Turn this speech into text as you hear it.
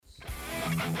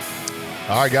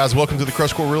All right, guys, welcome to the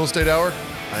Crush Core Real Estate Hour.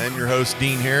 I am your host,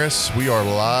 Dean Harris. We are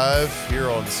live here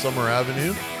on Summer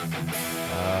Avenue,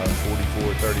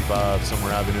 4435 Summer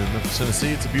Avenue in Memphis, Tennessee.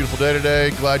 It's a beautiful day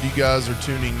today. Glad you guys are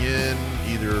tuning in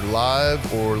either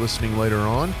live or listening later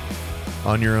on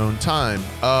your own time.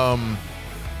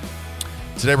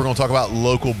 Today we're going to talk about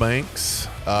local banks,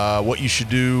 what you should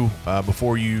do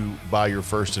before you buy your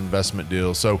first investment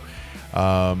deal. So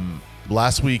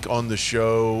last week on the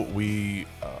show,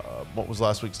 what was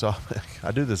last week's topic?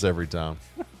 I do this every time.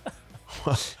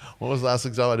 What was last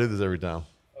week's topic? I do this every time.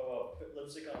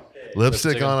 Lipstick on a pig.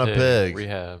 Lipstick on a pig.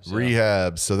 Rehabs.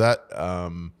 Rehabs. So that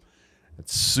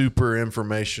it's super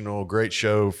informational. Great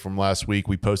show from last week.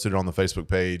 We posted it on the Facebook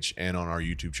page and on our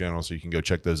YouTube channel, so you can go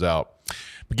check those out.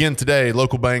 Begin today,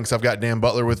 local banks. I've got Dan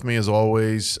Butler with me as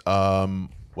always.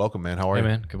 Welcome, man. How are you? Hey,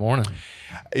 man. Good morning.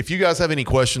 If you guys have any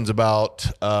questions about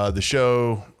the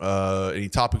show, any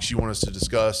topics you want us to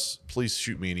discuss, please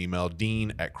shoot me an email,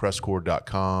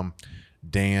 dean@crestcore.com,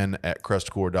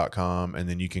 dan@crestcore.com, and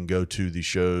then you can go to the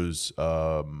show's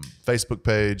Facebook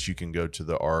page. You can go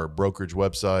to our brokerage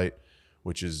website,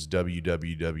 which is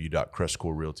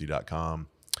www.crestcorerealty.com.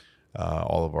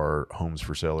 All of our homes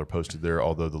for sale are posted there,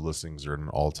 although the listings are at an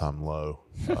all-time low.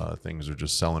 Things are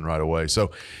just selling right away.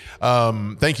 So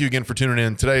thank you again for tuning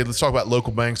in. Today, let's talk about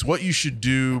local banks, what you should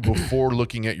do before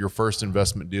looking at your first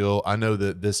investment deal. I know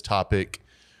that this topic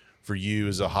for you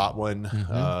is a hot one.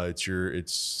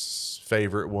 It's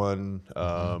favorite one.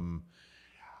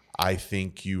 I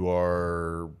think you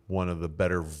are one of the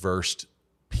better versed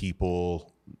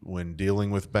people when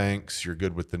dealing with banks. You're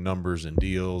good with the numbers and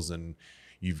deals, and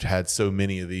you've had so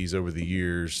many of these over the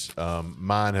years.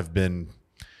 Mine have been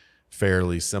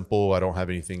fairly simple. I don't have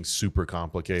anything super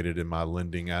complicated in my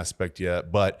lending aspect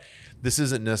yet, but this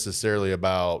isn't necessarily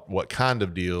about what kind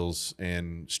of deals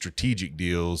and strategic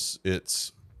deals.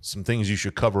 It's some things you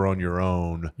should cover on your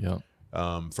own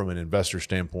from an investor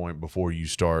standpoint before you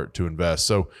start to invest.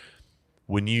 So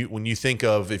when you think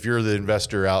of, if you're the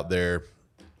investor out there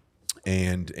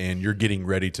and you're getting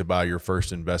ready to buy your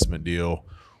first investment deal,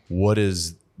 what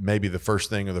is maybe the first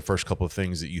thing or the first couple of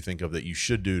things that you think of that you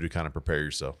should do to kind of prepare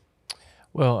yourself?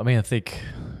 Well, I mean, I think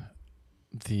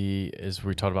as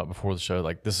we talked about before the show,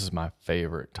 like this is my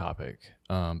favorite topic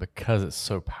because it's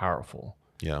so powerful.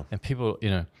 Yeah. And people,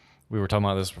 we were talking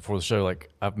about this before the show.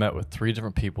 Like I've met with 3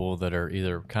 different people that are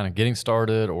either kind of getting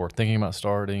started or thinking about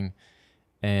starting,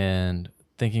 and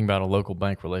thinking about a local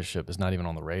bank relationship is not even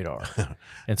on the radar.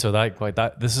 And so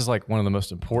that this is like one of the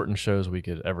most important shows we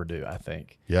could ever do, I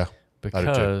think. Yeah.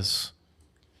 Because,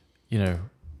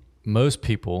 most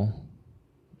people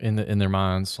in their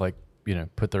minds, like,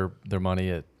 put their money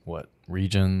at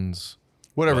Regions,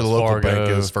 whatever Wells the local Fargo,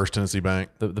 bank is, First Tennessee Bank.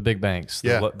 the big banks,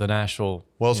 Yeah. the national.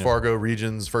 Wells Fargo,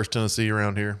 Regions, First Tennessee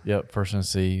around here. Yep, First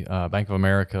Tennessee, Bank of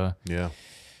America. Yeah.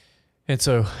 And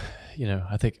so,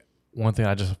 I think one thing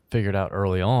I just figured out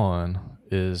early on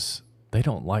is they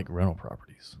don't like rental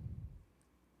properties.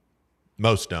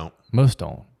 Most don't. Most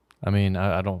don't. I mean,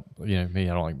 I don't, I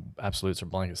don't like absolutes or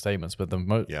blanket statements, but the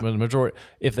majority,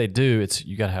 if they do,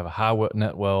 you got to have a high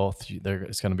net wealth.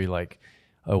 It's going to be like,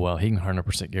 oh, well, he can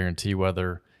 100% guarantee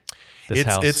whether this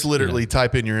house. It's literally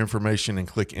type in your information and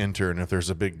click enter. And if there's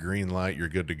a big green light, you're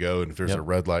good to go. And if there's a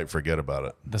red light, forget about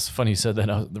it. That's funny you said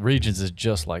that. The Regions is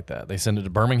just like that. They send it to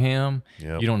Birmingham.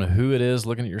 Yep. You don't know who it is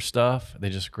looking at your stuff.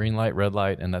 They just green light, red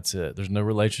light, and that's it. There's no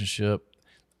relationship.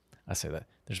 I say that.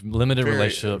 There's limited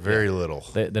relationship. Very little.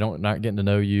 They don't not getting to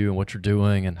know you and what you're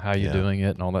doing and how you're doing it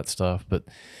and all that stuff. But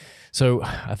so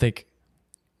I think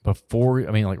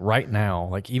right now,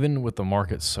 like even with the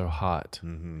market so hot,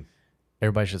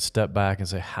 everybody should step back and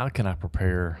say, how can I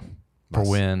prepare for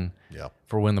when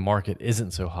the market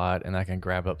isn't so hot and I can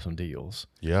grab up some deals?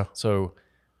 Yeah. So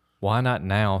why not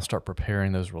now start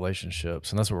preparing those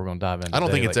relationships? And that's what we're going to dive into. I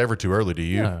don't think it's ever too early to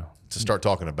you No. to start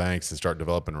talking to banks and start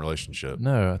developing a relationship.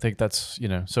 No, I think that's,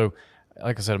 so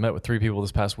like I said, I met with 3 people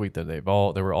this past week that they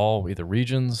were all either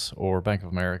Regions or Bank of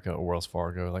America or Wells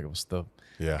Fargo. Like it was the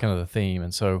kind of the theme.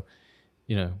 And so,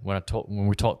 when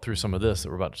we talked through some of this that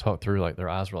we're about to talk through, like their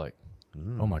eyes were like,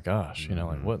 oh my gosh,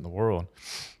 like what in the world?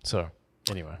 So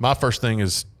anyway, my first thing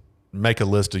is make a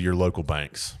list of your local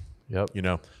banks. Yep.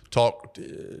 Talk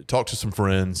to some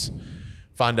friends,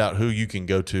 find out who you can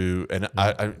go to. And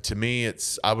to me,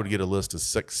 I would get a list of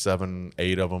 6, 7,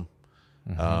 8 of them.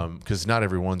 Because not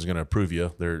everyone's going to approve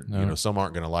you. Some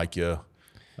aren't going to like you.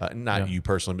 Not you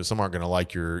personally, but some aren't going to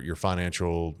like your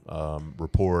financial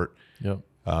report. Yep.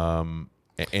 And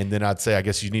then I'd say, I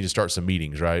guess you need to start some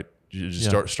meetings, right? You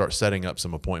just start setting up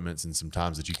some appointments and some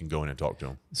times that you can go in and talk to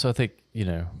them. So I think,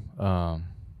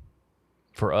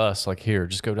 for us, like here,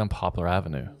 just go down Poplar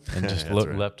Avenue and just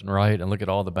look left and right and look at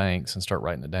all the banks and start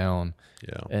writing it down.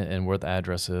 Yeah. And where the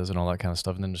address is and all that kind of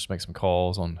stuff. And then just make some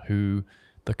calls on who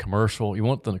the commercial, you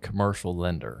want the commercial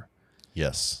lender.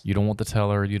 Yes. You don't want the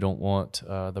teller. You don't want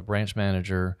the branch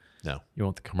manager. No. You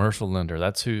want the commercial lender.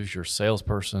 That's who's your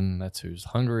salesperson. That's who's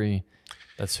hungry.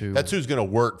 That's who's going to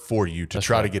work for you to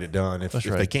try to get it done if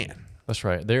they can. That's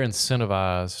right. They're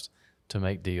incentivized to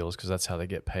make deals because that's how they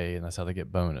get paid and that's how they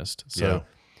get bonused. So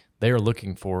they are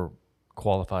looking for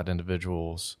qualified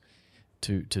individuals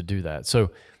to do that.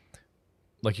 So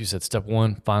like you said, step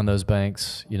one, find those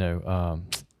banks, but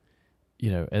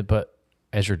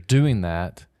as you're doing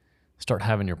that, start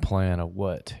having your plan of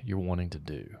what you're wanting to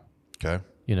do. Okay.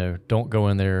 Don't go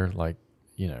in there like,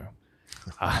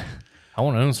 I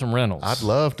want to own some rentals. I'd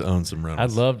love to own some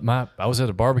rentals. I was at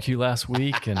a barbecue last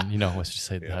week and, let's just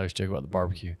say I always joke about the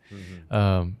barbecue.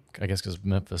 I guess because of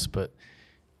Memphis, but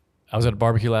I was at a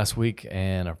barbecue last week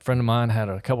and a friend of mine had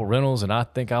a couple rentals and I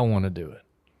think I want to do it.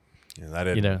 Yeah, that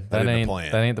ain't the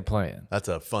plan. That ain't the plan. That's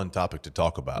a fun topic to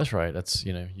talk about. That's right. That's,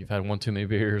 you've had one too many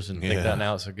beers and think that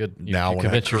now it's a good, now you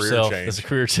convince yourself it's a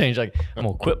career change. Like I'm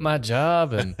going to quit my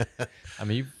job. And I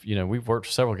mean, we've worked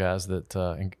for several guys that,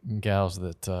 and gals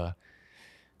that,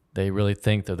 they really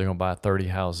think that they're going to buy 30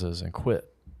 houses and quit.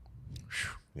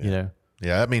 Yeah.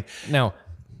 I mean, now,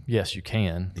 yes, you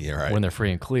can when they're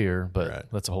free and clear, but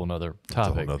that's a whole nother topic. That's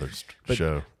a whole nother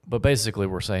show. But basically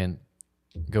we're saying,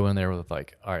 go in there with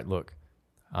like, all right, look,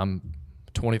 I'm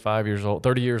 25 years old,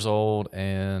 30 years old,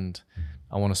 and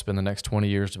I want to spend the next 20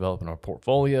 years developing our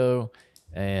portfolio,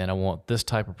 and I want this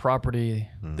type of property,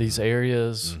 these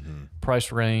areas,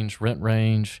 price range, rent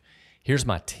range. Here's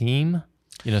my team.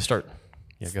 Start.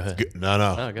 Yeah, go ahead.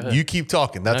 No, go ahead. You keep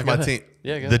talking. That's my team.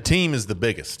 Yeah, go the ahead. team is the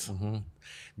biggest.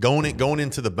 Going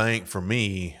into the bank for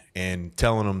me and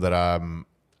telling them that I'm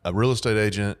a real estate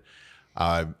agent.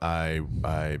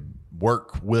 I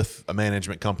work with a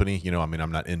management company.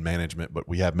 I'm not in management, but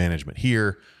we have management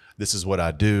here. This is what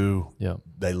I do. Yeah.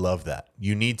 They love that.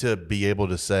 You need to be able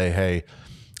to say, hey,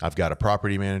 I've got a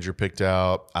property manager picked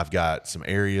out. I've got some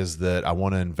areas that I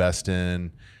want to invest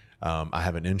in. I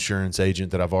have an insurance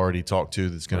agent that I've already talked to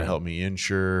that's going to help me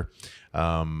insure.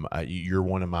 You're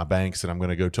one of my banks that I'm going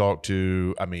to go talk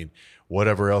to. I mean,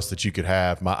 whatever else that you could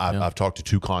have. I've talked to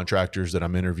 2 contractors that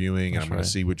I'm interviewing, and I'm going to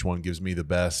see which one gives me the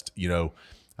best,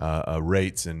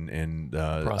 rates and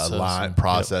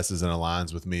processes and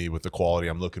aligns with me with the quality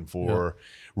I'm looking for.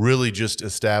 Really just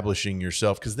establishing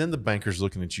yourself, because then the banker's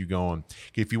looking at you going,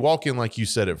 if you walk in like you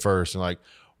said at first and like,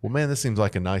 well, man, this seems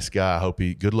like a nice guy. I hope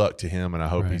good luck to him, and I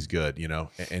hope he's good,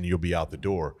 and you'll be out the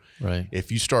door. Right.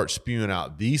 If you start spewing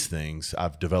out these things,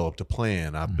 I've developed a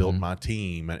plan. I've built my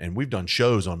team, and we've done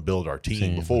shows on build our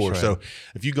team before. So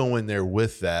if you go in there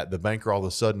with that, the banker all of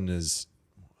a sudden is,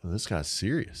 well, this guy's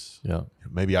serious. Yeah.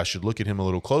 Maybe I should look at him a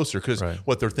little closer, because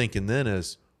what they're thinking then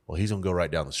is, well, he's going to go right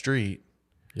down the street.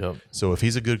 Yep. So if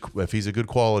he's a good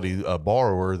quality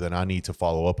borrower, then I need to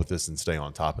follow up with this and stay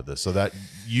on top of this. So that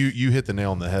you hit the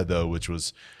nail on the head though, which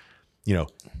was,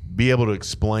 be able to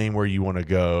explain where you want to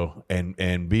go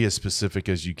and be as specific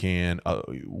as you can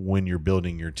when you're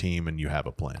building your team and you have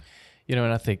a plan. And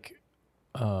I think,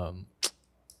 while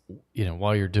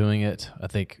you're doing it, I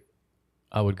think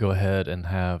I would go ahead and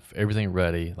have everything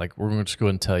ready. Like we're going to just go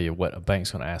ahead and tell you what a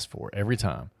bank's going to ask for every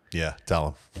time. Yeah,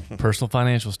 tell them. Personal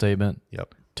financial statement.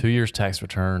 Yep. 2 years tax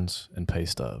returns and pay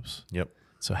stubs. Yep.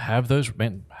 So have those.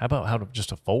 Man, how about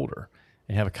just a folder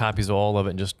and have copies of all of it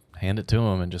and just hand it to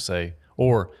them and just say,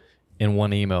 or in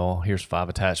one email, here's 5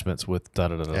 attachments with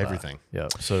everything. Yeah.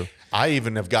 So I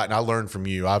learned from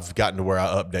you. I've gotten to where I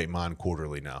update mine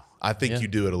quarterly now. I think you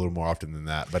do it a little more often than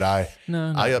that, but I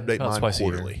update mine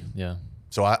quarterly. Yeah.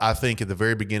 So I think at the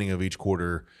very beginning of each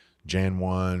quarter, Jan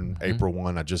 1, April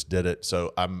 1, I just did it.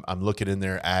 So I'm looking in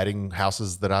there, adding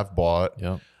houses that I've bought,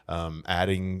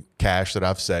 adding cash that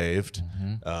I've saved.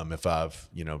 If I've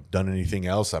done anything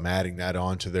else, I'm adding that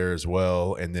onto there as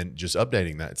well, and then just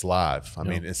updating that. It's live. I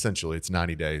mean, essentially, it's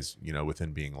 90 days,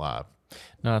 within being live.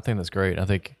 No, I think that's great. I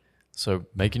think so.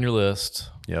 Making your list.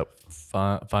 Yep.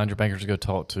 Find your bankers to go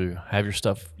talk to. Have your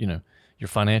stuff, your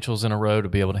financials in a row to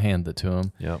be able to hand it to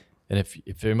them. Yep. And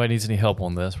if anybody needs any help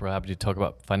on this, we're happy to talk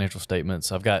about financial statements.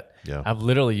 I've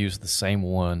literally used the same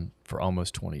one for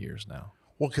almost 20 years now.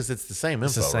 Well, because it's the same info.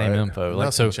 It's the same info.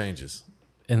 Nothing changes.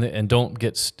 And don't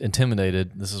get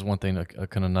intimidated. This is one thing, a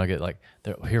kind of nugget. Like,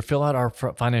 here, fill out our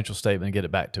financial statement and get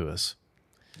it back to us.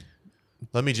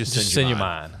 Let me just send you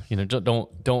mine.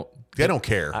 Don't. They don't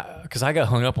care. Because I got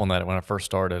hung up on that when I first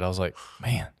started. I was like,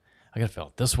 man, I got to fill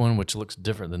out this one, which looks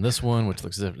different than this one, which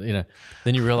looks different.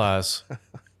 Then you realize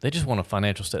they just want a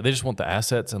financial state. They just want the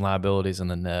assets and liabilities and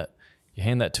the net. You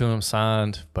hand that to them,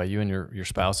 signed by you and your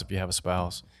spouse if you have a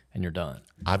spouse, and you're done.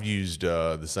 I've used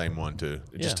the same one too,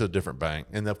 just to a different bank.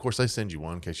 And of course, they send you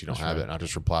one in case you don't have it. And I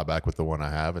just reply back with the one I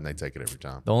have, and they take it every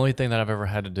time. The only thing that I've ever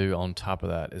had to do on top of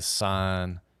that is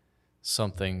sign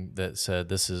something that said,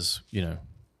 this is,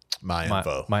 My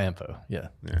info. My info. Yeah.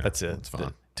 That's it. That's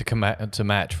fine. To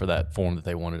match for that form that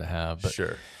they wanted to have. But,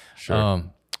 Sure.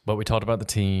 But we talked about the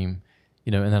team,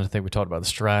 and then I think we talked about the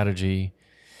strategy.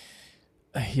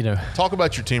 Talk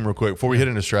about your team real quick before we hit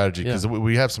into strategy, because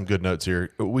we have some good notes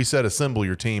here. We said assemble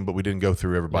your team, but we didn't go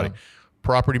through everybody. Yeah.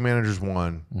 Property manager's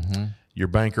one. Mm-hmm. Your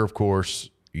banker, of course.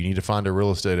 You need to find a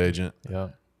real estate agent. Yeah.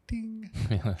 Ding.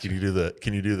 Can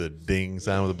you do the ding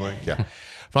sound with a blank? Yeah.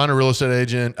 Find a real estate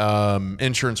agent,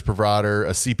 insurance provider,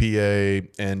 a CPA,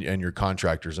 and your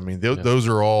contractors. I mean, those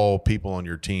are all people on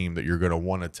your team that you're going to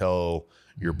want to tell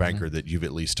your banker that you've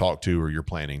at least talked to or you're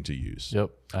planning to use. Yep.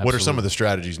 Absolutely. What are some of the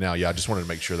strategies now? Yeah, I just wanted to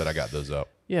make sure that I got those up.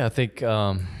 Yeah, I think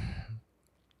I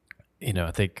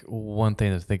think one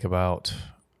thing to think about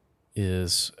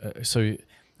is so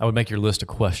I would make your list of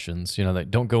questions. That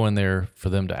don't go in there for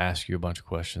them to ask you a bunch of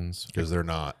questions, Because they're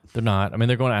not. They're not. I mean,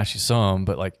 they're going to ask you some,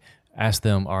 but like ask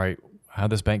them, all right, how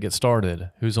this bank get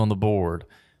started? Who's on the board?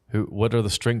 What are the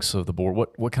strengths of the board?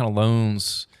 What kind of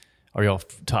loans are y'all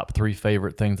top 3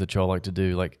 favorite things that y'all like to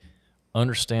do? Like,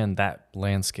 understand that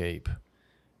landscape.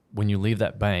 When you leave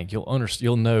that bank, you'll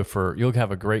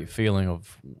have a great feeling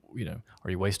of,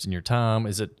 are you wasting your time?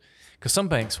 Is it, because some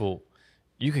banks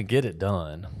you can get it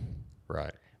done.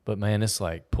 Right. But man, it's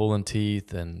like pulling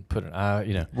teeth and putting,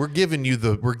 We're giving you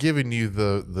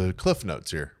the cliff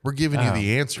notes here. We're giving you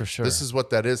the answer. For sure. This is what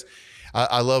that is.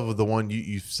 I love the one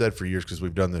you've said for years, because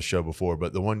we've done this show before,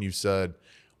 but the one you said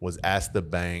was ask the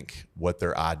bank what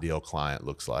their ideal client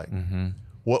looks like. Mm-hmm.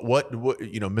 What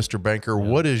Mr. Banker,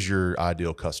 what is your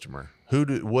ideal customer?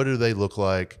 What do they look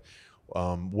like?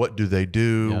 What do they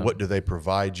do? Yeah. What do they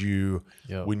provide you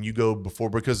when you go before?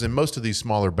 Because in most of these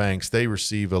smaller banks, they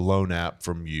receive a loan app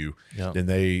from you, and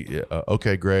they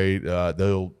okay, great.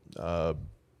 They'll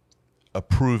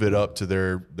approve it up to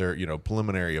their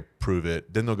preliminary approve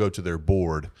it. Then they'll go to their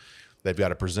board. They've got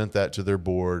to present that to their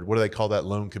board. What do they call that?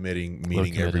 Loan committee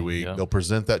meeting every week. Yeah. They'll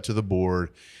present that to the board.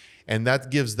 And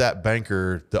that gives that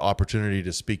banker the opportunity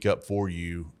to speak up for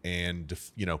you and,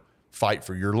 fight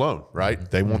for your loan, right? Mm-hmm.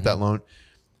 They want that loan.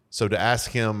 So to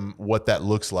ask him what that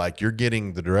looks like, you're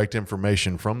getting the direct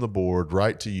information from the board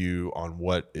right to you on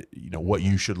what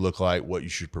you should look like, what you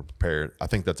should prepare. I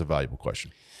think that's a valuable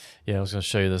question. Yeah, I was going to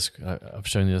show you this. I've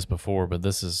shown you this before, but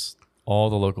this is all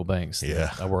the local banks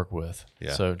that I work with.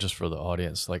 Yeah. So just for the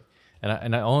audience,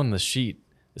 and I on the sheet,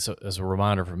 as a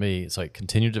reminder for me, it's like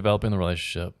continue developing the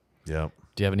relationship. Yeah.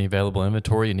 Do you have any available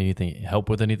inventory? You need help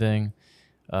with anything?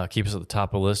 Keep us at the top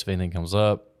of the list if anything comes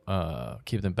up.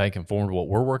 Keep the bank informed of what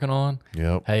we're working on.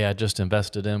 Yep. Hey, I just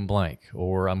invested in blank,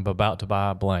 or I'm about to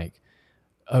buy blank.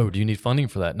 Oh, do you need funding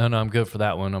for that? No, I'm good for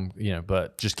that one.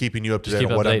 But just keeping you up to date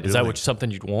on what I'm doing. Is that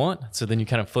something you'd want? So then you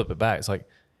kind of flip it back. It's like,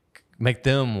 make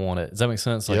them want it. Does that make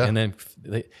sense? And then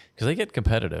because they get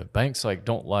competitive. Banks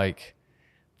don't like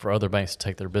for other banks to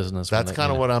take their business. That's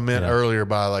kind of what I meant earlier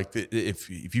by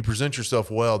if you present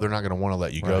yourself well, they're not going to want to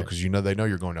let you go because they know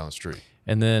you're going down the street.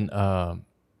 And then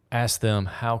ask them,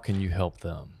 how can you help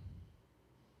them?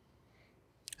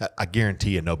 I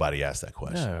guarantee you nobody asks that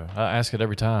question. No, I ask it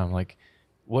every time. Like,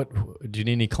 what do you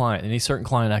need? Any certain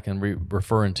client I can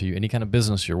refer into you? Any kind of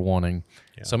business you're wanting?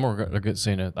 Yeah. Some are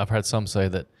good. I've heard some say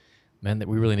that, man, that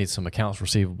we really need some accounts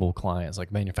receivable clients,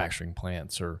 like manufacturing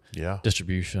plants or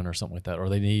distribution or something like that. Or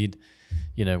they need,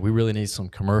 we really need some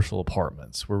commercial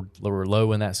apartments. We're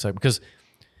low in that segment because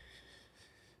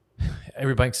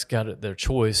every bank's got their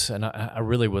choice. And I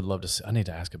really would love to see, I need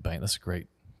to ask a bank. That's a great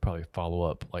probably follow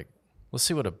up. Like, let's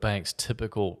see what a bank's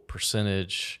typical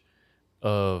percentage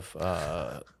of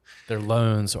their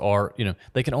loans are.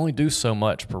 They can only do so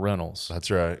much per rentals.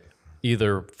 That's right.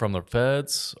 Either from the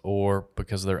feds or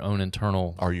because of their own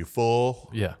internal. Are you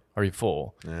full? Yeah. Are you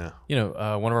full? Yeah.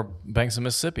 One of our banks in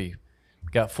Mississippi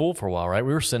got full for a while, right?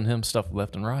 We were sending him stuff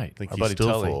left and right. I think he's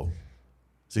still full.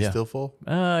 Is he still full?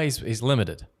 He's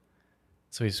limited.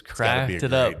 So he's cracked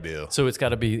it up. Deal. So it's got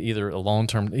to be either a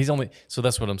long-term. So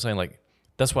that's what I'm saying. Like,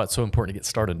 that's why it's so important to get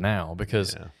started now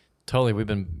because Tully, we've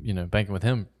been, banking with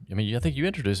him. I mean, I think you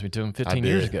introduced me to him 15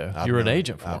 years ago. You were an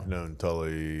agent for him. I've known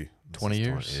Tully 20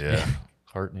 years. 20, yeah.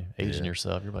 Hurting you, aging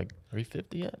yourself. You're like, are you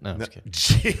 50 yet? No, I'm just kidding.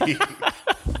 Gee.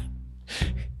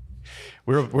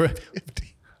 we're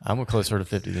 50. I'm closer to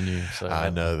 50 than you. So I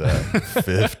know that.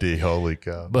 50, holy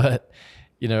cow. But,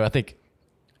 I think,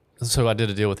 so I did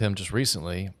a deal with him just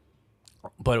recently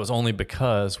but it was only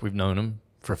because we've known him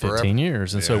for Forever. 15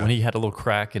 years. And so Yeah. when he had a little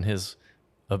crack in his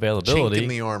availability, Chink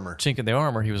in the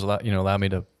armor. he was allowed me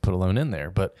to put a loan in there.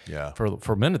 But Yeah.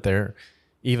 for a minute there,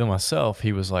 even myself,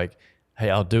 he was like, "Hey,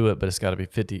 I'll do it, but it's got to be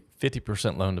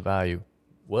 50% loan to value."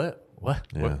 What? What?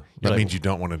 Yeah. What? That means you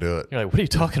don't want to do it. You're like, what are you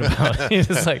talking about?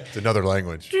 It's like, It's another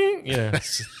language.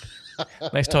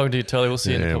 nice talking to you, Tully. We'll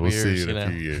see you in a couple we'll years. see you in you a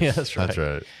know? few years. Yeah, that's right.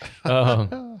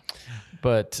 That's right.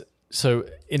 But so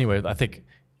anyway, I think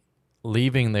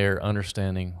leaving there,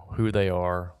 understanding who they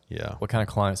are, Yeah. what kind of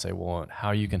clients they want,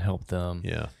 how you can help them.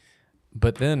 Yeah.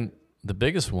 But then the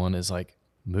biggest one is like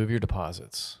move your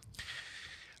deposits.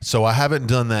 So I haven't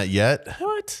done that yet.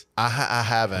 What? I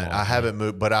haven't. I haven't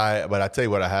moved, but I tell you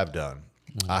what I have done.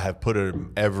 I have put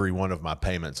every one of my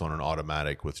payments on an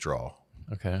automatic withdrawal.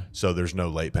 Okay. So there's no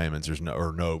late payments. There's no.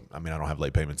 I mean, I don't have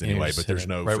late payments anyway. just But hit there's it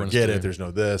no right when it's forget due. it. There's no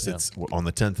this. Yeah. It's on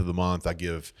the 10th of the month. I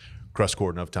give Crest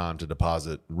Court enough time to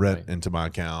deposit rent Right. into my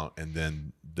account, and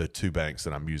then the two banks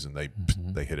that I'm using, they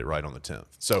Mm-hmm. hit it right on the 10th.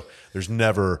 So there's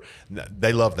never.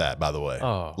 They love that, by the way.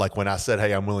 Oh. Like when I said,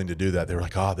 "Hey, I'm willing to do that," they were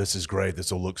like, "Oh, this is great.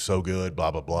 This will look so good."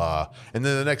 Blah blah blah. And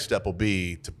then the next step will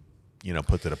be to,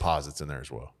 put the deposits in there as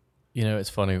well. You know, it's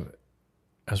funny.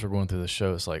 As we're going through the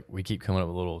show, it's like we keep coming up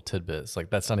with little tidbits. Like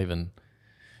that's not even,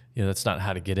 that's not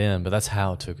how to get in, but that's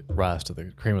how to rise to the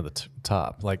cream of the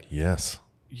top. Like, Yes.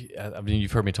 I mean,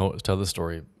 you've heard me tell this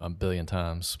story a billion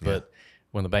times, but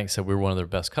when the bank said we were one of their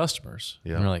best customers,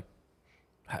 Yeah. and we're like,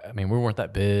 I mean, we weren't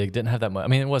that big, didn't have that much. I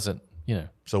mean, it wasn't,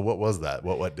 So what was that?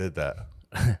 What did that?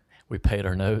 we paid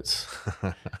our notes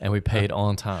and we paid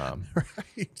on time.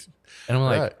 Right. And I'm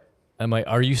like, Right.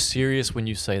 are you serious when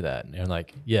you say that? And they're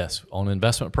like, yes, on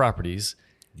investment properties,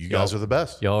 You guys are the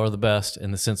best. y'all are the best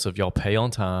in the sense of y'all pay on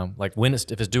time. Like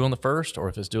if it's due on the 1st or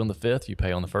if it's due on the 5th, you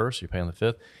pay on the 1st, you pay on the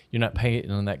 5th. You're not paying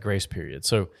in that grace period.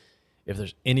 So if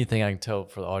there's anything I can tell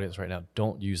for the audience right now,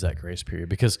 don't use that grace period,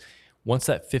 because once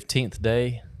that 15th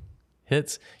day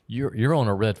hits, you're on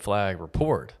a red flag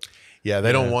report. Yeah,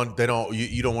 you don't want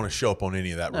to show up on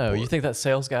any of that No, report. you think that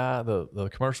sales guy, the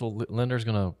commercial lender, is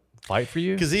going to fight for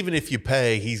you? Because even if you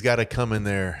pay, he's got to come in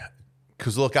there.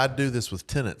 Because look, I do this with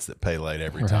tenants that pay late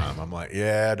every time. I'm like,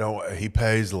 he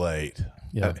pays late.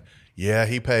 Yeah.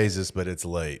 He pays us, but it's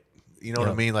late. You know what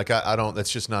I Yeah. mean? Like I don't.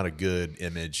 That's just not a good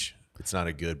image. It's not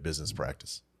a good business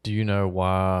practice. Do you know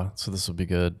why? So this will be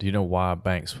good. Do you know why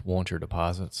banks want your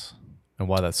deposits and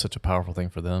why that's such a powerful thing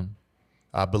for them?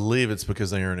 I believe it's because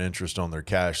they earn interest on their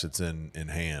cash that's in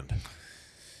hand.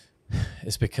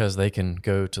 It's because they can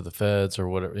go to the feds or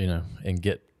whatever, and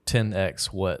get 10x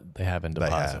what they have in They have.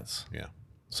 deposits. Yeah.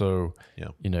 So, Yeah.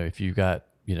 If you got,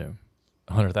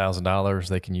 $100,000,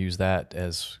 they can use that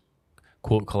as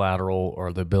quote collateral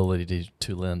or the ability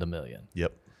to lend $1 million.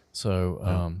 Yep.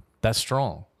 So that's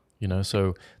strong,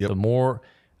 So Yep. the more,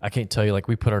 I can't tell you, like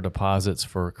we put our deposits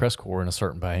for Crestcore in a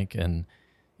certain bank, and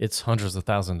it's hundreds of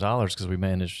thousands of dollars because we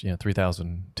manage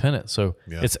 3,000 tenants. So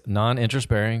Yeah. it's non-interest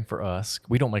bearing for us.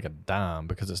 We don't make a dime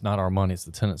because it's not our money; it's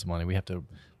the tenant's money. We have to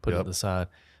put it Yep. to the side.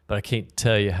 But I can't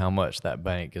tell you how much that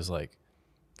bank is like.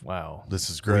 Wow,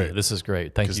 This is great. This is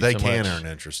great. Thank you. Because they so can much. earn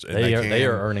interest. And They can,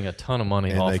 are earning a ton of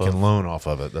money and off they of can loan off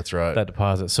of it. That's right. that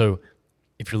deposit. So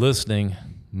if you're listening,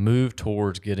 move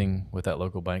towards getting with that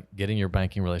local bank, getting your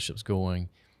banking relationships going,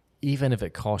 even if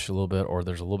it costs you a little bit or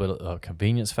there's a little bit of a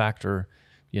convenience factor.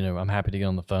 I'm happy to get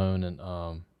on the phone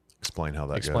and Explain how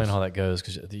that explain goes. how that goes,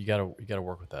 because you gotta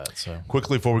work with that. So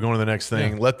Quickly before we go on to the next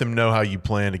thing, let them know how you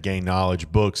plan to gain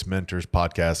knowledge, books, mentors,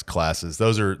 podcasts, classes.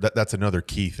 That's another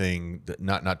key thing that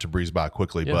not to breeze by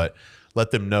quickly, but let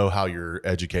them know how you're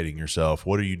educating yourself.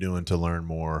 What are you doing to learn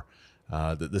more?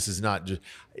 That this is not just,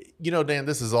 Dan,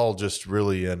 this is all just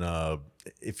really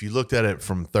if you looked at it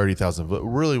from 30,000 foot,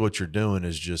 really what you're doing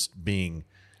is just being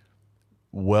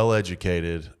well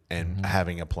educated and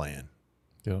having a plan.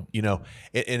 yeah.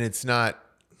 And it's not,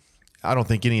 I don't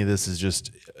think any of this is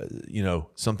just,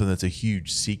 something that's a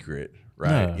huge secret,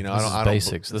 right? No, I this is don't.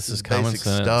 basics. This is common basic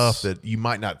sense. stuff that you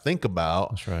might not think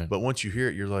about. That's right. But once you hear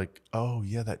it, you're like, oh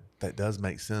yeah, that does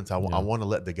make sense. I want to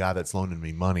let the guy that's loaning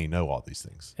me money know all these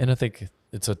things. And I think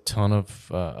it's a ton of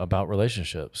about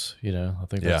relationships. I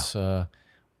think that's the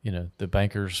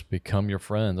bankers become your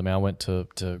friends. I mean, I went to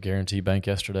Guarantee Bank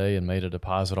yesterday and made a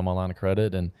deposit on my line of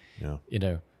credit, and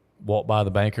walked by the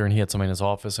banker and he had somebody in his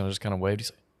office, and I just kind of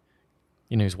waved.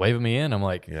 He's waving me in. I'm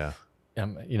like, Yeah.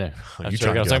 I'm, You I'm trying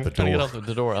to get out the trying to get door. out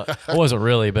the door. I wasn't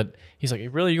really, but he's like,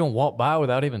 really, you gonna walk by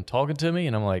without even talking to me?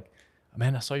 And I'm like,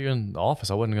 man, I saw you in the office.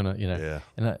 I wasn't gonna, Yeah.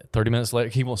 And 30 minutes later,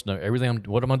 he wants to know everything.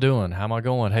 What am I doing? How am I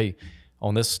going? Hey,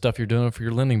 on this stuff you're doing for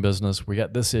your lending business, we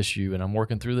got this issue, and I'm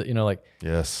working through that. Like,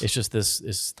 yes, it's just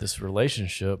this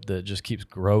relationship that just keeps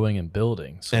growing and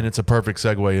building. So, and it's a perfect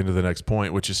segue into the next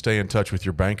point, which is stay in touch with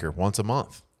your banker once a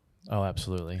month. oh,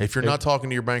 absolutely. If you're not talking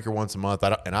to your banker once a month,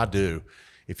 I do.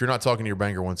 If you're not talking to your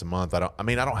banker once a month, I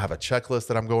don't have a checklist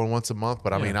that I'm going once a month,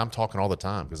 but I mean, I'm talking all the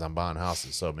time because I'm buying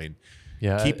houses. So I mean,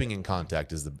 keeping in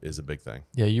contact is a big thing.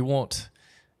 Yeah, you want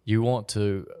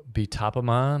to be top of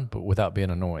mind, but without being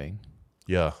annoying.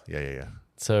 Yeah.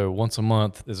 So once a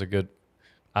month is a good,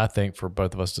 I think, for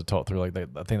both of us to talk through. Like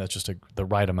I think that's just the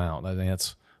right amount. I think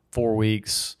that's 4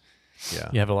 weeks.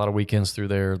 Yeah. You have a lot of weekends through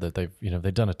there that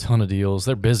they've done a ton of deals.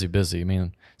 They're busy. I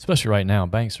mean, especially right now,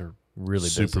 banks are really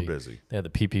super busy. They had the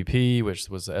PPP, which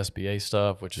was the SBA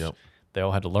stuff, which they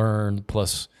all had to learn,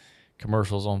 plus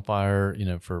commercials on fire,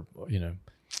 for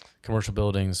commercial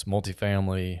buildings,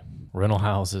 multifamily, rental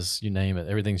houses, you name it.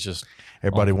 Everything's just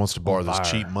everybody wants to borrow this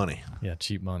cheap money. Yeah,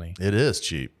 cheap money. It is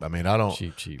cheap. I mean, I don't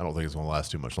cheap. I don't think it's going to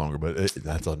last too much longer, but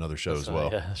that's another show as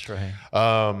well. Yeah, that's right.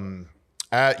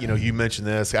 You mentioned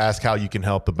this. Ask how you can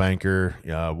help the banker.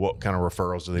 What kind of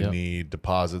referrals do they need?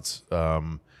 Deposits.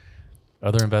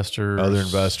 Other investors,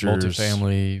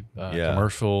 multifamily,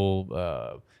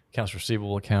 commercial, accounts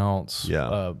receivable accounts,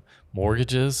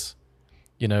 mortgages,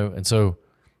 and so,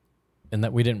 and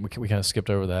that we kind of skipped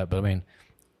over that, but I mean,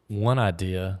 one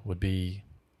idea would be,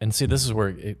 and see, this is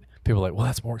where people are like, well,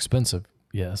 that's more expensive.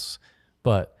 Yes.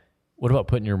 But what about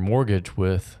putting your mortgage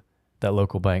with that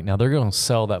local bank? Now they're going to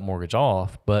sell that mortgage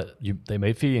off, but they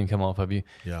made fee income off of you.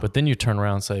 Yeah. But then you turn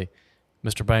around and say,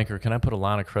 Mr. Banker, can I put a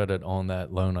line of credit on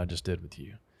that loan I just did with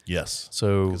you? Yes.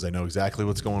 So because they know exactly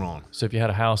what's going on. So if you had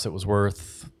a house that was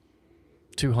worth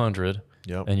 $200,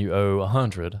 and you owe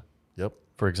 $100,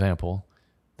 for example,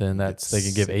 then they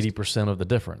can give 80% of the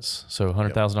difference. So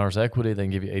 $100,000 equity, they can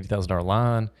give you $80,000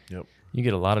 line. Yep. You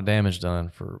get a lot of damage done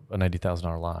for an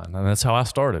 $80,000 line, and that's how I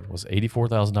started. Was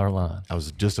 $84,000 line. I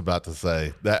was just about to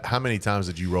say that. How many times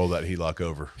did you roll that HELOC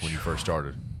over when you first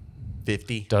started?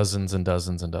 50? Dozens and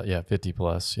dozens and 50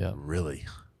 plus. Yeah. Really?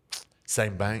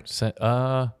 Same bank?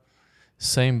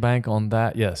 Same bank on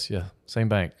that. Yes. Yeah. Same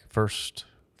bank. I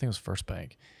think it was First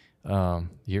Bank,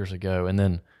 years ago. And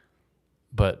then,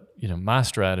 but my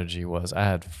strategy was I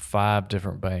had 5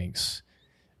 different banks,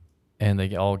 and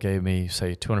they all gave me,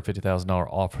 say, $250,000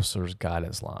 officer's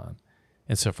guidance line.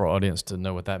 And so for our audience to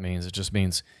know what that means, it just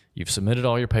means you've submitted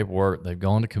all your paperwork, they've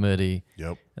gone to committee,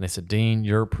 and they said, Dean,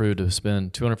 you're approved to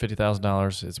spend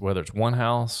 $250,000. It's whether it's one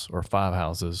house or 5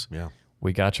 houses. Yeah.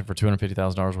 We got you for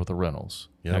 $250,000 worth of rentals.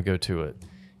 Now go to it.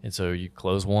 And so you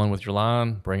close one with your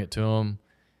line, bring it to them,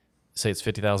 say it's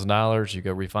 $50,000. You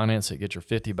go refinance it, get your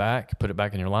 50 back, put it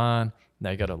back in your line. Now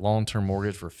you got a long-term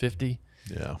mortgage for 50.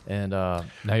 Yeah. And now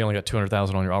you only got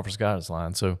 $200,000 on your officer's guidance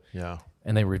line. So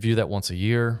and they review that once a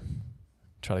year.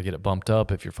 Try to get it bumped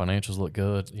up if your financials look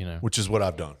good, Which is what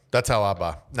I've done. That's how I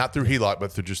buy. Not through HELOC,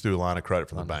 but through a line of credit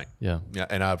from the bank. Yeah. Yeah.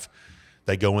 And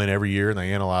they go in every year and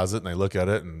they analyze it and they look at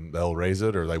it and they'll raise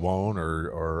it or they won't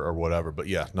or whatever. But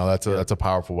that's a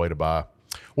powerful way to buy.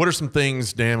 What are some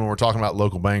things, Dan, when we're talking about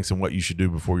local banks and what you should do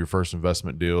before your first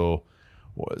investment deal?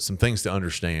 Some things to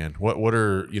understand. What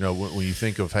are, when you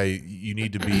think of, hey, you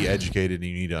need to be educated and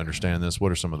you need to understand this,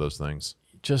 what are some of those things?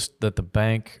 Just that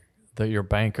your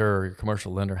banker or your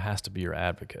commercial lender has to be your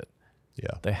advocate.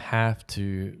 Yeah. They have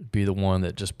to be the one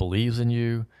that just believes in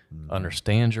you,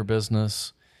 understands your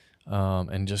business,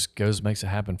 and just makes it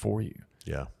happen for you.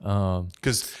 Yeah.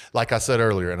 Because like I said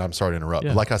earlier, and I'm sorry to interrupt,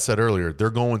 but like I said earlier, they're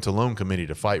going to loan committee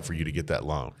to fight for you to get that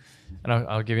loan. And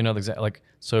I'll give you another example.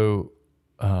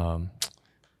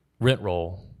 Rent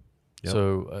roll. Yep.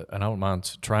 So, and I don't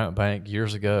mind, Triumph Bank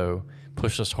years ago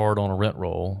pushed us hard on a rent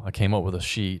roll. I came up with a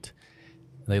sheet.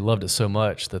 They loved it so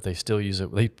much that they still use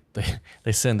it.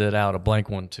 They send it out, a blank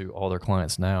one, to all their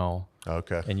clients now.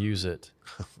 Okay. And use it.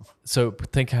 So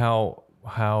think how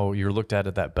you're looked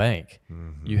at that bank.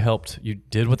 Mm-hmm. You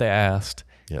did what they asked.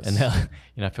 Yes. And now,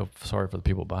 I feel sorry for the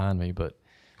people behind me, but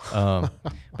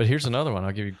here's another one.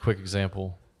 I'll give you a quick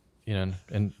example.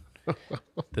 And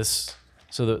this.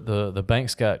 So the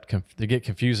banks they get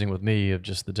confusing with me of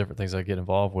just the different things I get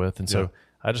involved with, and so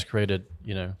I just created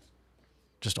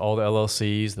just all the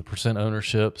LLCs, the percent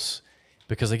ownerships,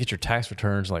 because they get your tax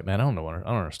returns. Like, man, I don't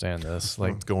understand this.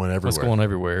 Like, it's going everywhere. What's going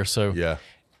everywhere? So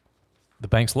the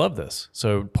banks love this.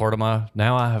 So part of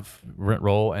now I have rent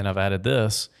roll and I've added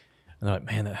this, and they're like,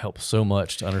 man, that helps so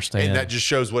much to understand. And that just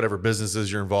shows whatever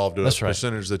businesses you're involved with, that's right.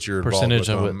 Percentage that you're involved with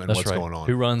them, and what's going on.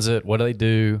 Who runs it? What do they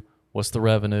do? What's the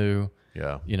revenue?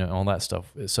 Yeah. All that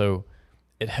stuff. So,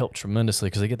 it helped tremendously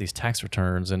because they get these tax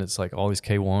returns and it's like all these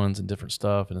K1s and different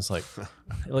stuff. And it's like,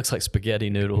 it looks like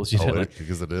spaghetti noodles,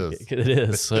 because it is. It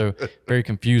is. So very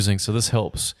confusing. So this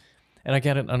helps. And I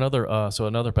got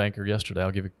another banker yesterday. I'll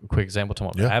give you a quick example.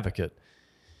 Talking about Advocate,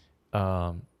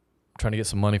 trying to get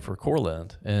some money for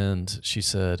CoreLend. And she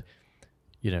said,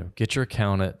 get your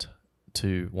accountant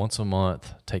to once a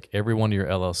month, take every one of your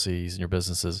LLCs and your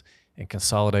businesses and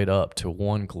consolidate up to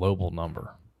one global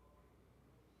number.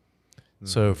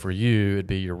 So for you, it'd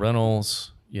be your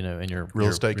rentals, and your real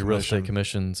estate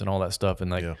commissions and all that stuff.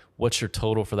 And what's your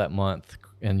total for that month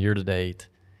and year to date,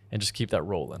 and just keep that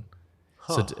rolling.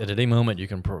 So at any moment you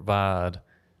can provide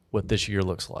what this year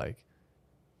looks like.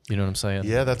 You know what I'm saying?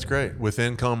 Yeah, that's great. With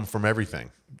income from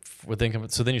everything. With income.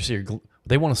 So then you see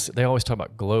they always talk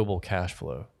about global cash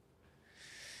flow.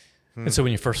 And so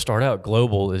when you first start out,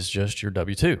 global is just your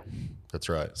W-2. That's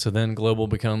right. So then global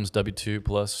becomes W-2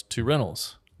 plus 2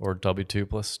 rentals. Or W-2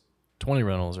 plus 20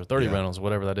 rentals or 30 rentals,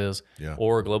 whatever that is. Yeah.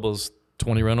 Or global's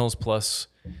 20 rentals plus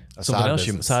something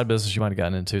else, side business you might have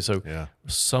gotten into. So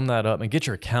sum that up and get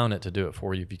your accountant to do it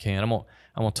for you if you can. I'm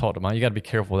gonna talk to mine. You got to be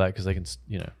careful with that because they can,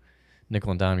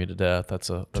 nickel and dime you to death. That's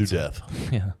death.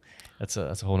 Yeah, that's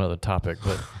a whole nother topic.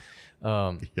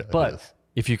 But but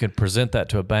if you can present that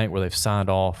to a bank where they've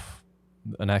signed off,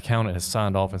 an accountant has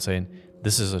signed off and saying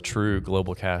this is a true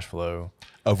global cash flow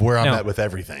of where I'm at with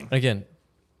everything. Again.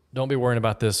 Don't be worrying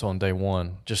about this on day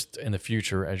one. Just in the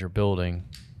future, as you're building,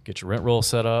 get your rent roll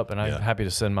set up. And I'm happy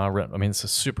to send my rent. I mean, it's a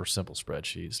super simple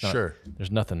spreadsheet. It's not,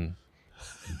 there's nothing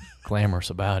glamorous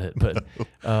about it, but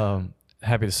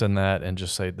happy to send that and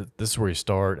just say that this is where you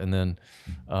start. And then,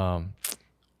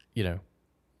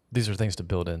 these are things to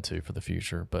build into for the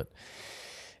future. But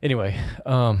anyway,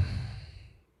 I'm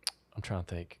trying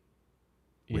to think.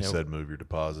 We said move your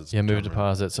deposits. Yeah, move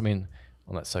deposits. I mean,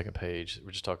 on that second page,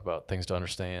 we just talk about things to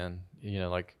understand,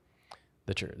 like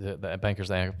that the banker's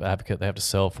advocate, they have to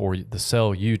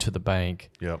sell you to the bank.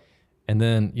 Yep. And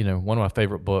then, one of my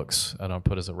favorite books, and I'll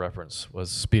put as a reference,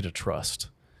 was Speed of Trust.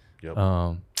 Yep.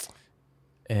 And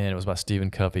it was by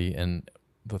Stephen Covey. And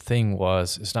the thing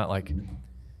was, it's not like,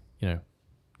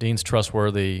 Dean's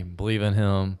trustworthy, believe in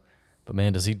him, but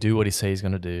man, does he do what he says he's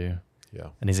going to do? Yeah.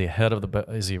 And is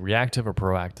he reactive or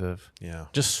proactive? Yeah.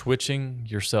 Just switching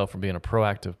yourself from being a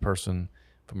proactive person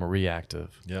from a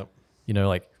reactive. Yep.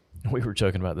 Like we were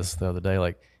joking about this the other day.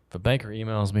 Like if a banker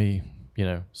emails me,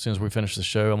 as soon as we finish the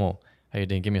show, I'm going to, hey,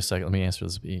 Dean, give me a second. Let me answer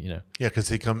this. Yeah, because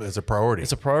he comes as a priority.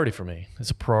 It's a priority for me.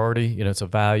 It's a priority. It's a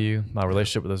value. My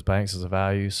relationship with those banks is a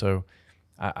value. So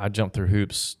I jump through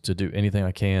hoops to do anything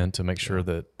I can to make sure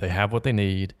that they have what they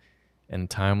need in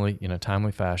timely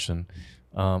fashion.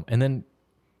 And then,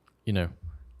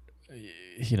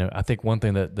 I think one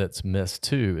thing that's missed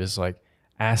too is like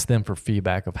ask them for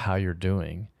feedback of how you're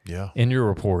doing in your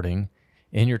reporting,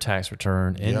 in your tax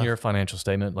return, in your financial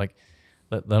statement. Like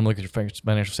let them look at your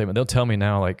financial statement. They'll tell me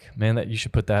now, like, man, that you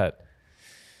should put that,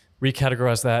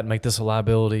 recategorize that and make this a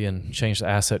liability and change the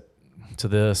asset to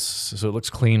this so it looks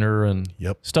cleaner and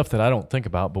stuff that I don't think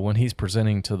about. But when he's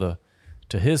presenting to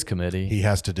his committee, he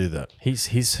has to do that.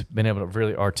 He's been able to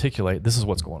really articulate this is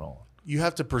what's going on. You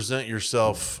have to present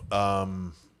yourself.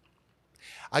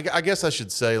 I guess I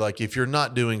should say, like, if you're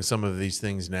not doing some of these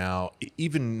things now,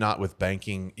 even not with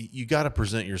banking, you got to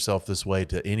present yourself this way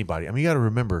to anybody. I mean, you got to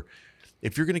remember,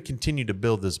 if you're going to continue to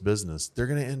build this business, they're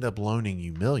going to end up loaning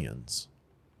you millions.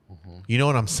 Mm-hmm. You know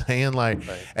what I'm saying? Like,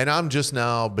 and I'm just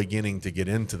now beginning to get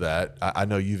into that. I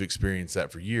know you've experienced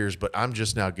that for years, but I'm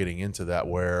just now getting into that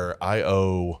where I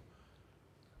owe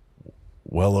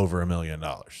well over $1 million,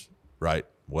 right?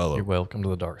 Well, you're welcome to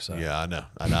the dark side. Yeah, I know.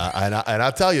 And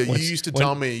I tell you, you used to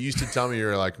tell me,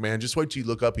 you're like, man, just wait till you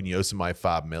look up and you owe somebody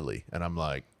 $5 million. And I'm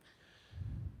like,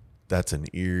 that's an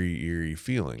eerie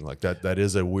feeling. Like that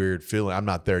is a weird feeling. I'm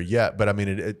not there yet, but I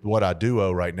mean, what I do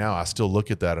owe right now, I still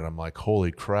look at that and I'm like,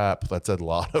 holy crap, that's a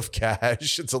lot of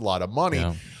cash. It's a lot of money,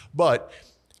 but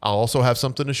I'll also have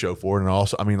something to show for it. And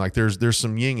also, I mean, like there's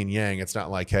some yin and yang. It's not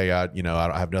like, hey, I don't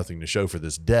have nothing to show for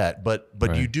this debt, but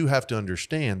you do have to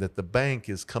understand that the bank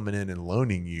is coming in and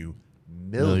loaning you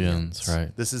millions.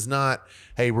 Right. This is not,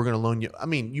 hey, we're going to loan you. I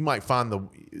mean, you might find the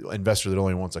investor that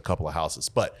only wants a couple of houses,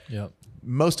 but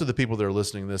most of the people that are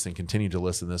listening to this and continue to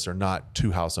listen to this are not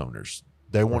 2-house owners.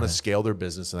 They want to scale their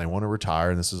business and they want to retire.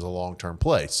 And this is a long-term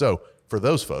play. So for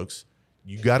those folks,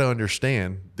 you got to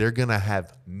understand they're going to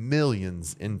have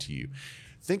millions into you.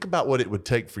 Think about what it would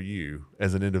take for you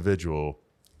as an individual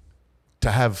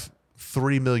to have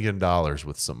 $3 million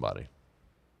with somebody.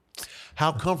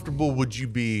 How comfortable would you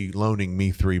be loaning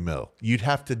me $3 million? You'd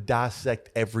have to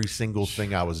dissect every single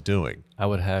thing I was doing. I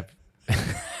would have.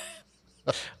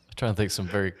 trying to think some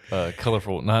very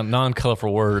colorful,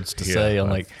 non-colorful words to say.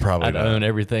 I'm like, probably I'd not. own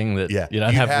everything that, Yeah,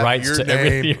 I'd have rights your to name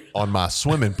everything. on my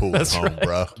swimming pool at home,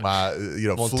 bro. My,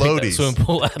 Well, take that floaties. swimming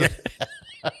pool out of it.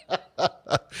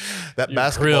 That Your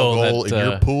basketball grill, goal that, in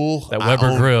your pool, that I Weber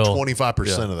own grill.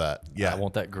 25% of that. Yeah, I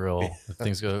want that grill. If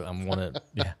things go, I want it.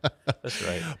 Yeah, that's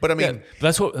right. But I mean, Yeah,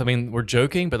 that's what I mean. We're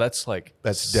joking, but that's like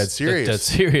That's dead serious. Dead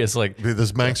serious. Like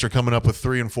those banks are coming up with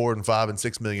 $3 and $4 and $5 and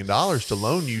 $6 million to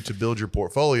loan you to build your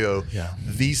portfolio. Yeah.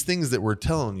 These things that we're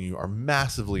telling you are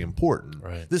massively important.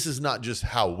 Right. This is not just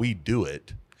how we do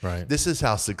it. Right. This is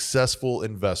how successful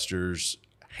investors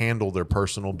handle their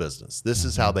personal business. This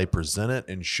is how they present it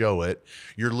and show it.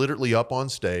 You're literally up on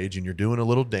stage and you're doing a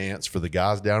little dance for the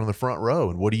guys down in the front row.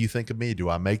 And what do you think of me? Do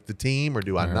I make the team or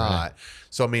do I not?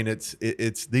 So I mean, it's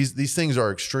these things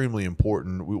are extremely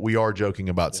important. We are joking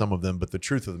about some of them, but the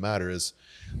truth of the matter is,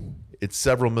 it's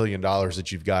several $1 million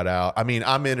that you've got out. I mean,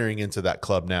 I'm entering into that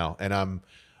club now, and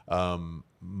I'm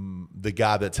the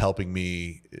guy that's helping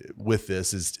me with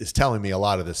this is telling me a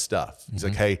lot of this stuff. He's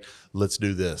like, hey, let's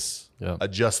do this. Yeah.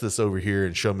 Adjust this over here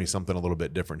and show me something a little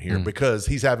bit different here, because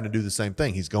he's having to do the same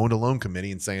thing. He's going to loan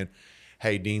committee and saying,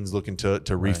 hey, Dean's looking to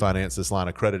refinance this line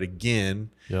of credit again.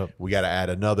 Yep. We got to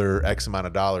add another X amount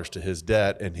of dollars to his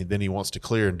debt, and then he wants to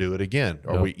clear and do it again.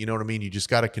 Or you know what I mean? You just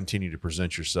got to continue to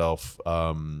present yourself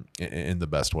in the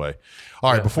best way.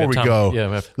 All right, Yeah, before we we have go, time. Yeah,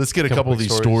 we have let's get a couple of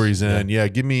these stories in. Yeah,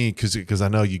 give me, because I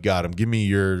know you got them. Give me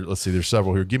your, let's see, there's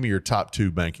several here. Give me your top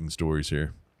 2 banking stories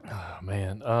here. Oh,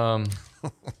 man.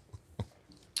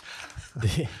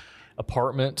 The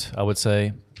apartment, I would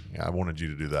say. Yeah, I wanted you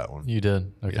to do that one. You did?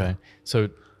 Okay. Yeah. So,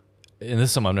 and this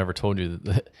is something I've never told you.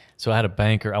 So I had a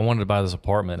banker. I wanted to buy this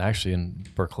apartment actually in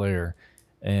Berkeley,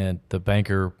 and the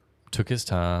banker took his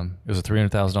time. It was a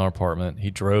 $300,000 apartment.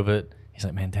 He drove it. He's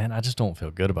like, man, Dan, I just don't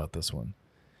feel good about this one.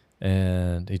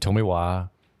 And he told me why.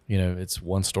 You know, it's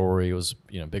one story. It was,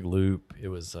 big loop. It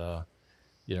was,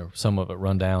 some of it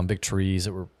run down, big trees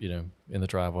that were, in the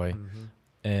driveway.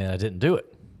 And I didn't do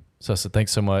it. So I said,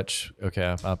 thanks so much.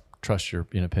 Okay, I trust your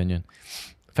opinion.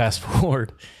 Fast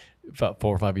forward about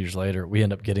 4 or 5 years later, we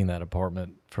end up getting that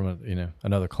apartment from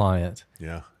another client.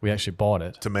 Yeah. We actually bought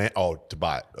it. To buy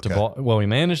it. Okay. Well, we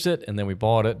managed it, and then we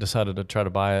bought it, decided to try to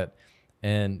buy it,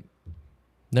 and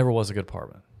never was a good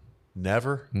apartment.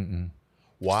 Never? Mm-mm.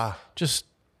 Why? Just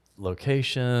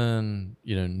location,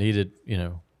 needed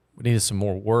some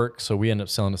more work. So we ended up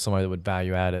selling to somebody that would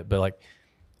value add it. But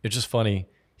it's just funny.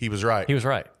 He was right. He was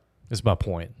right. Is my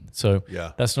point. So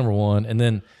yeah, that's number one. And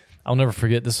then I'll never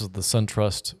forget, this was the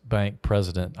SunTrust Bank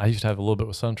president. I used to have a little bit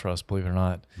with SunTrust, believe it or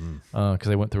not, because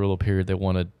they went through a little period they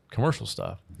wanted commercial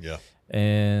stuff. Yeah.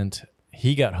 And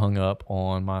he got hung up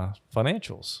on my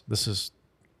financials. This is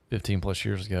 15 plus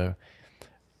years ago.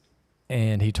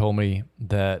 And he told me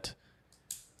that,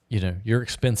 you're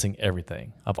expensing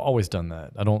everything. I've always done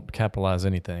that. I don't capitalize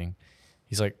anything.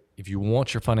 He's like, if you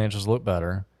want your financials to look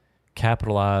better,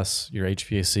 capitalize your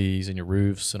HVACs and your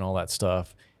roofs and all that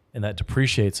stuff, and that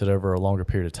depreciates it over a longer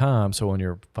period of time. So on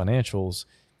your financials,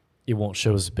 it won't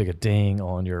show as big a ding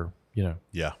on your,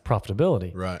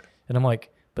 profitability. Right. And I'm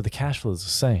like, but the cash flow is the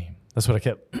same. That's what I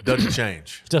kept. Doesn't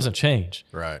change. It doesn't change.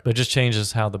 Right. But it just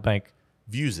changes how the bank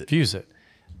views it.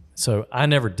 So I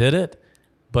never did it,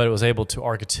 but it was able to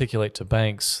articulate to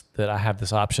banks that I have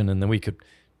this option, and then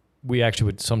we actually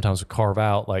would sometimes carve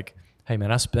out like, hey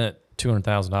man, I spent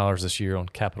 $200,000 this year on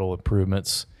capital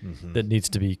improvements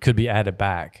that could be added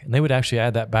back. And they would actually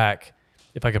add that back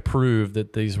if I could prove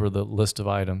that these were the list of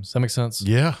items. Does that make sense?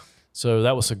 Yeah. So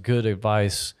that was a good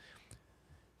advice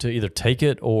to either take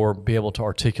it or be able to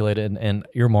articulate it and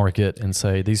earmark it and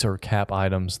say, these are cap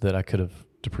items that I could have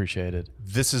depreciated.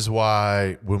 This is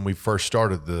why when we first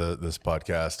started this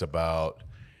podcast about,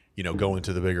 going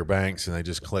to the bigger banks and they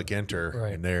just click enter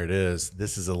and there it is.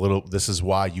 This is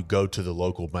why you go to the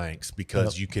local banks,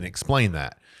 because you can explain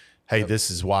that. Hey, this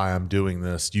is why I'm doing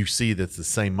this. You see that the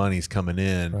same money's coming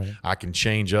in. Right. I can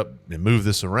change up and move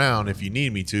this around if you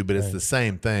need me to, but it's the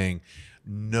same thing.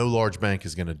 No large bank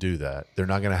is going to do that. They're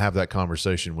not going to have that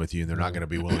conversation with you, and they're not going to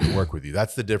be willing to work with you.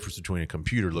 That's the difference between a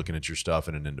computer looking at your stuff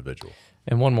and an individual.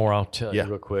 And one more I'll tell you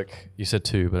real quick. You said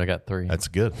 2, but I got 3. That's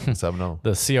good. Let's have another.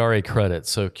 The CRA credit,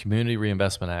 so Community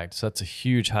Reinvestment Act. So that's a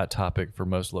huge hot topic for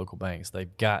most local banks.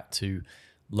 They've got to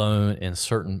loan in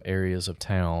certain areas of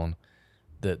town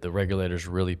that the regulators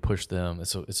really push them.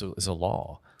 It's a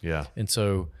law. Yeah. And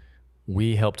so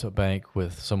we helped a bank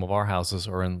with some of our houses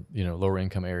are in lower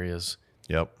income areas.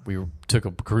 Yep. We took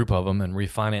a group of them and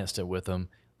refinanced it with them.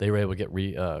 They were able to get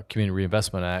Community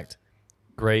Reinvestment Act,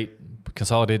 great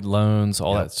consolidated loans,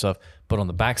 all that stuff. But on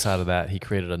the backside of that, he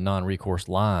created a non-recourse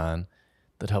line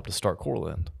that helped us start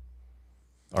Coreland.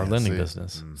 our lending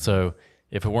business. So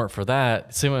if it weren't for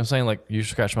that, see what I'm saying? Like, you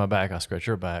scratch my back, I scratch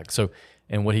your back. So,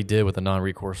 and what he did with the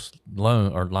non-recourse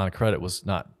loan or line of credit was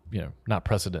not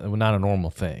precedent, not a normal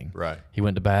thing. Right. He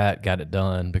went to bat, got it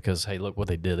done because, hey, look what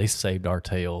they did. They saved our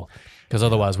tail, because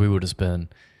otherwise we would have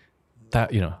spent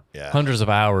hundreds of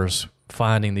hours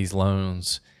finding these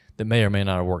loans that may or may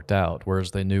not have worked out.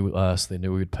 Whereas they knew us, they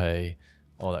knew we would pay,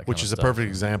 all that. Which is a perfect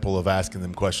example of asking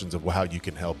them questions of how you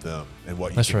can help them and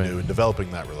what you That's can right. do and developing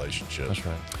that relationship. That's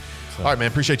right. So, All right,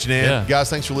 man. Appreciate you, Dan. Yeah. Guys,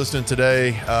 thanks for listening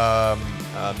today.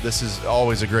 This is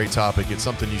always a great topic. It's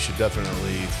something you should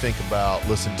definitely think about,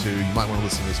 listen to. You might want to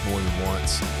listen to this more than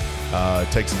once.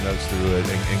 Take some notes through it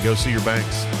and go see your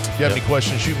banks. If you have any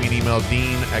questions, shoot me an email,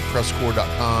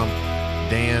 dean@crestcore.com,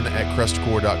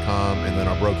 dan@crestcore.com, and then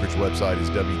our brokerage website is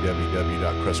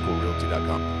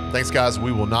www.crestcorerealty.com. Thanks, guys.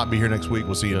 We will not be here next week.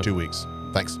 We'll see you in 2 weeks.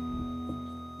 Thanks.